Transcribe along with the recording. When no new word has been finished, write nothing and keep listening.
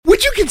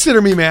consider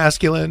me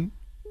masculine?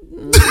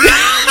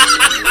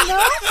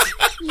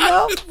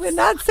 No, we're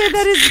not saying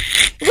that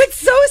is. What's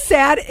so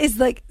sad is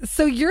like,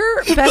 so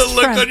your best The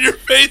look friend, on your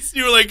face,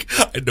 you were like,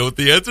 I know what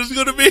the answer's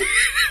going to be.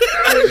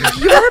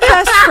 your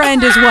best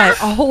friend is what?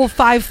 A whole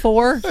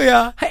 5'4"?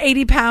 Yeah.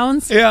 80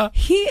 pounds? Yeah.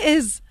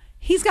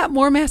 He's got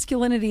more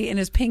masculinity in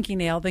his pinky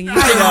nail than you do.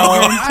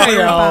 I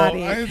know.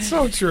 Body. It's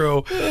so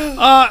true.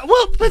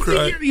 Well, but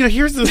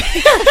here's the.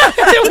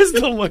 It was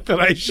the look that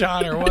I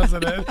shot her,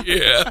 wasn't it?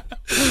 Yeah.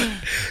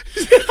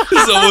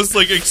 It's almost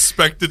like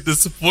expected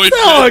disappointment.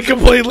 No,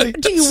 completely.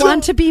 Do you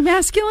want to be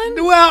masculine?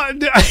 Well,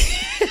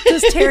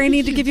 Does Terry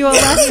need to give you a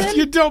lesson?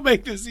 you don't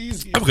make this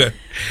easy. Okay.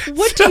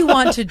 What do you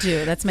want to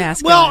do that's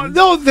Well, masculine?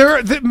 no,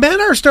 men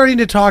are starting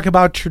to talk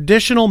about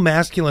traditional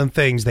masculine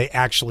things they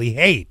actually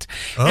hate,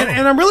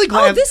 and I'm really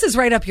glad. Oh, this is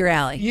right up your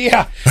alley.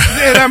 Yeah,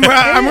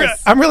 and is.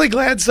 I'm really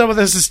glad some of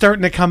this is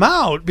starting to come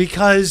out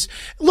because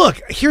look,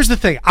 here's the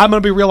thing. I'm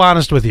going to be real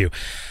honest with you.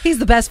 He's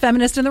the best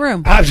feminist in the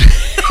room. That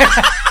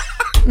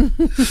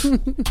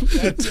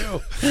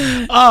too.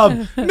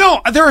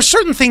 No, there are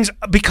certain things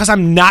because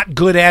I'm not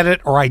good at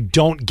it or I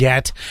don't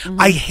get.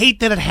 I hate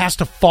that it has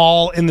to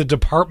fall in the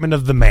department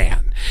of the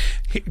man.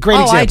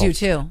 Great example. I do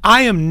too.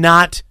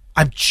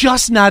 I'm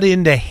just not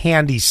into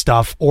handy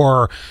stuff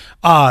or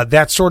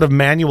that sort of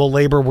manual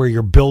labor where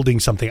you're building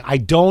something. I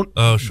don't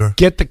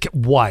get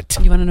what.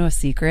 You want to know a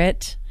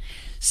secret?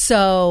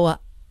 So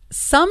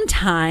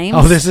sometimes...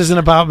 Oh, this isn't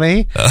about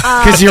me?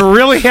 Because you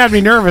really had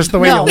me nervous the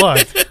way you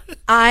looked.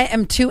 I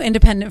am too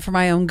independent for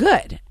my own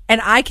good. And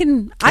I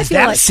feel that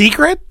like a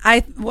secret?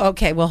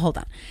 Okay, well, hold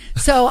on.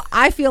 So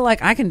I feel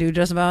like I can do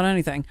just about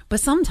anything, but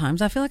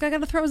sometimes I feel like I got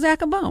to throw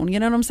Zach a bone. You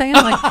know what I'm saying?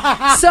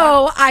 Like,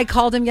 so I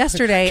called him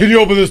yesterday. Can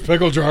you open this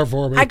pickle jar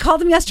for me? I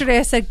called him yesterday.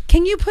 I said,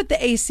 "Can you put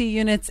the AC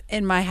units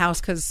in my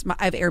house because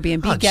I have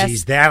Airbnb guests?"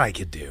 Geez, that I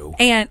could do.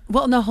 And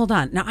no, hold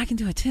on. No, I can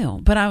do it too.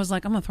 But I was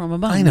like, I'm gonna throw him a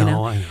bone. I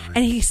know.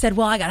 And he said,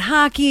 "Well, I got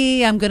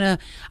hockey. I'm gonna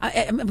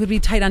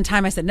be tight on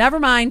time." I said, "Never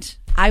mind.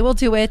 I will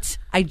do it."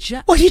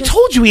 Well, he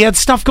told you he had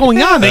stuff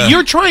going on that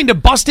you're trying to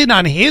bust in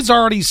on his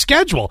already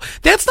schedule.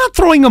 That's not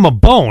throwing him a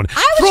bone.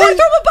 I was trying to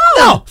throw him a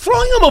bone. No,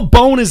 throwing him a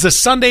bone is a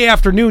Sunday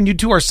afternoon. You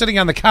two are sitting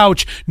on the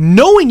couch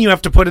knowing you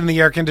have to put in the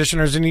air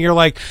conditioners and you're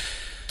like,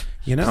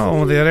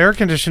 that air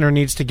conditioner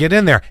needs to get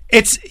in there.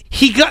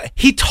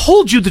 He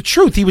told you the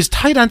truth. He was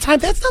tight on time.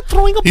 That's not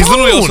throwing a bone. He's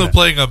literally also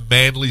playing a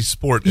manly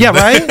sport. Yeah,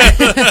 right?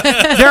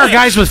 There are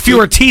guys with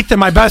fewer teeth than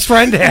my best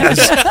friend has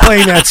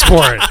playing that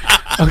sport.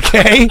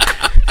 Okay?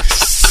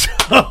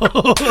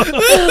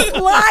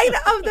 Line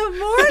of the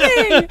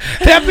morning.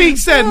 That being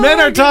said, men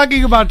are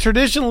talking about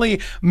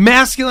traditionally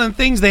masculine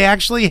things they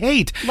actually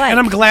hate. Like, and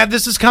I'm glad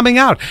this is coming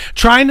out.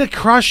 Trying to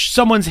crush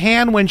some's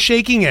hand when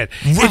shaking it.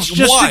 It's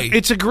just Why?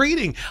 It's a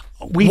greeting.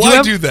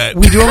 Why do that?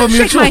 We do have a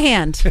mutual. Shake my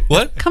hand.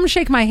 What? Come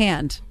shake my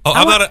hand. Oh,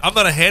 I'm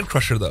not a hand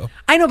crusher though.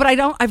 I know, but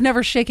I've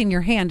never shaken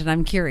your hand, and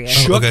I'm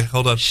curious. Oh, okay,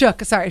 hold on.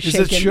 Shook. Sorry, Is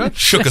shaken. it shook?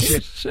 Shook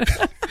us.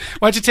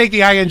 Why don't you take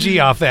the ing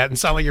off that and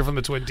sound like you're from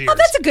the Twin Tiers? Oh,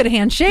 that's a good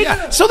handshake.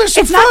 Yeah. So there's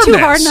some It's not too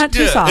firmness. hard, not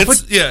too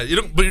soft. You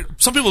don't.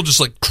 But some people just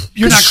like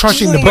You're not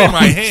crushing the destroy bone.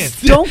 my hand.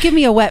 Don't give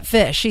me a wet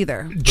fish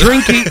either.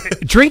 Drinking.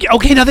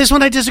 Okay, now this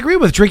one I disagree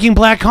with. Drinking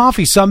black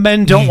coffee. Some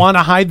men don't want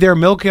to hide their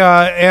milk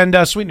and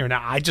sweetener.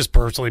 Now, I just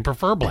personally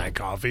prefer black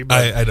coffee.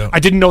 But I don't. I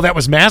didn't know that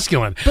was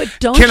masculine.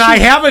 But I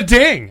have a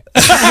ding?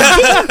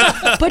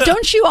 But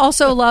don't you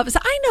also love? So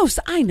I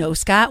know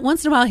Scott.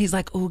 Once in a while, he's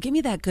like, "Oh, give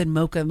me that good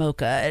mocha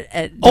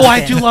at Oh,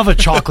 I do love a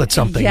chocolate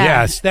something. Yeah.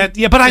 Yes,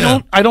 but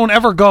I don't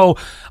ever go.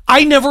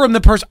 I never am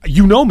the person.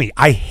 You know me.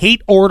 I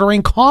hate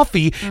ordering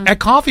coffee at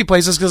coffee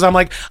places because I'm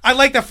like, I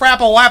like the frappa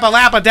lappa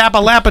lappa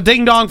dappa lappa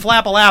ding dong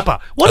flappa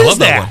lappa. What I is love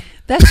that that? one.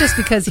 That's just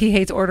because he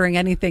hates ordering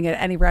anything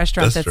at any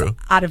restaurant That's true.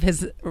 out of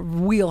his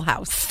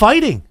wheelhouse.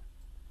 Fighting.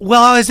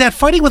 Well, is that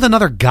fighting with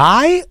another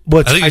guy?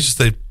 I think it's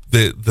just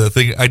the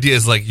thing. Idea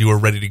is like you are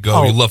ready to go.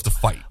 Oh. You love to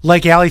fight.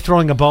 Like Allie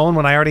throwing a bone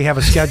when I already have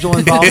a schedule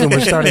involved and we're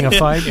starting a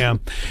fight. Yeah.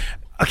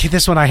 Okay,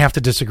 this one I have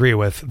to disagree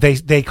with.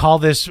 They call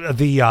this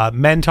the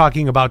men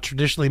talking about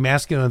traditionally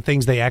masculine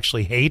things they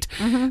actually hate.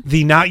 Mm-hmm.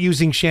 The not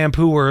using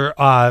shampoo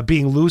or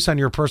being loose on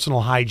your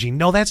personal hygiene.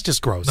 No, that's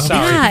just gross. No,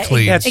 Sorry. yeah,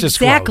 clean. That's just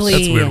exactly.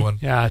 gross. That's a weird one.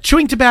 Yeah,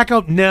 chewing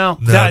tobacco. No,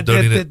 don't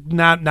eat it.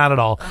 Not at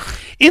all.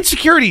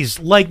 Insecurities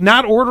like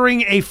not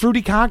ordering a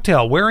fruity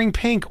cocktail, wearing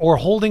pink, or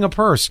holding a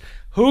purse.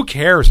 Who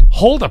cares?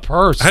 Hold a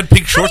purse. I had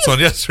pink shorts on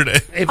yesterday.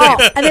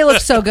 Oh, and they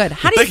look so good.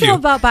 How do you Thank feel you.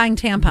 about buying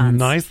tampons?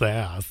 Nice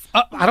ass.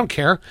 I don't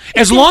care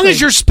as long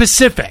as you're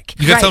specific.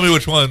 You gotta Right. tell me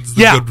which one's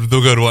the, Yeah. the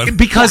good one.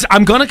 Because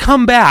I'm gonna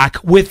come back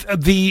with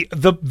the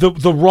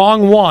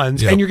wrong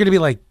ones, Yep. and you're gonna be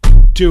like,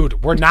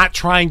 dude, we're not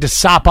trying to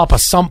sop up a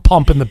sump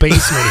pump in the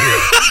basement here.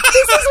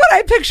 This is what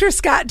I picture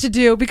Scott to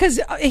do because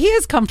he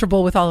is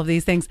comfortable with all of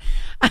these things.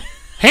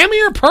 Hand me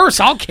your purse.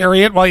 I'll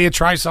carry it while you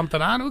try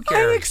something on. Who I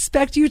cares?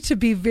 expect you to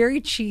be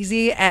very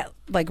cheesy at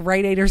like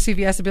Rite Aid or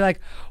CVS and be like,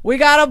 "We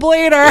got a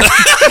bleeder."